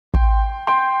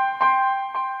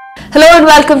Hello and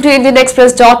welcome to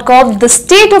IndianExpress.com. The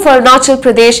state of Arunachal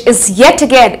Pradesh is yet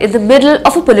again in the middle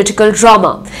of a political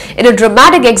drama. In a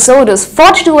dramatic exodus,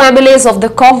 42 MLAs of the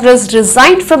Congress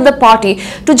resigned from the party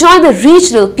to join the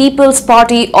regional People's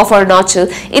Party of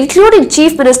Arunachal, including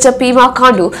Chief Minister Pema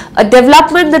Khandu, a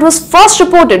development that was first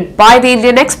reported by the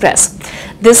Indian Express.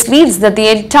 This means that the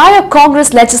entire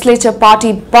Congress Legislature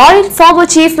Party, barring former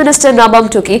Chief Minister Nabam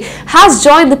Tuki, has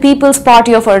joined the People's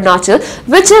Party of Arunachal,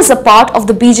 which is a part of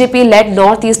the BJP-Led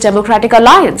Northeast Democratic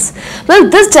Alliance. Well,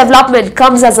 this development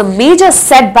comes as a major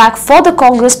setback for the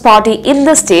Congress Party in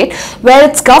the state, where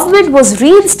its government was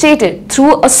reinstated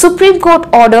through a Supreme Court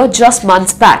order just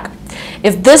months back.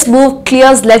 If this move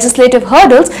clears legislative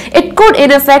hurdles, it could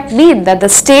in effect mean that the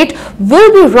state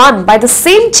will be run by the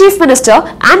same Chief Minister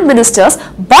and ministers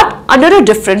but under a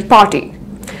different party.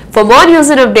 For more news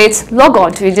and updates, log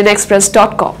on to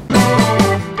IndianExpress.com.